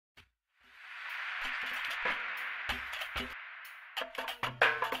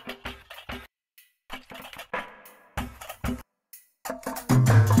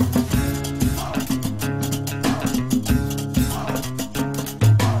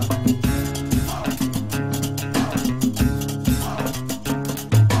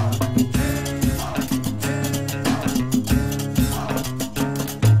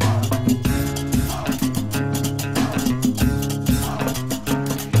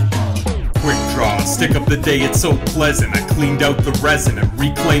Stick of the day, it's so pleasant. I cleaned out the resin and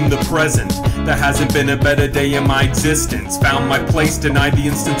reclaimed the present. There hasn't been a better day in my existence. Found my place, denied the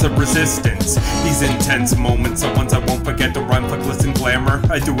instance of resistance. These intense moments are ones I won't forget. To rhyme for glitz and glamour,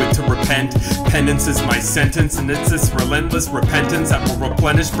 I do it to repent. Penance is my sentence, and it's this relentless repentance that will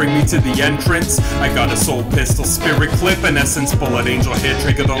replenish, bring me to the entrance. I got a soul pistol, spirit clip, an essence bullet, angel hair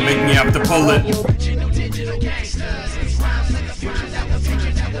trigger, don't make me have to pull it.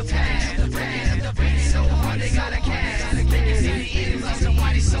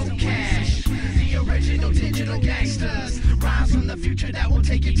 Digital gangsters, rhymes from the future that will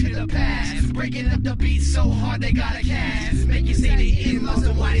take you to the past. Breaking up the beat so hard they gotta cast. Make you say the end lost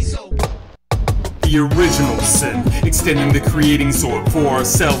and why they so. The original sin, extending the creating sword for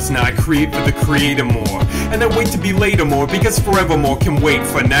ourselves. Now I create for the creator more, and I wait to be later more, because forevermore can wait.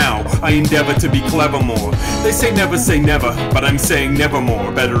 For now, I endeavor to be clever more. They say never, but I'm saying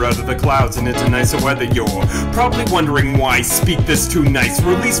nevermore. Better out of the clouds and into nicer weather. You're probably wondering why I speak this too nice.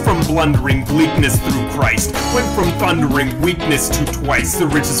 Released from blundering bleakness through Christ. Went from thundering weakness to twice the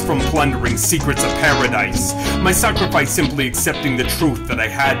riches from plundering secrets of paradise. My sacrifice simply accepting the truth that I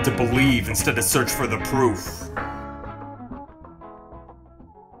had to believe instead of search for the proof.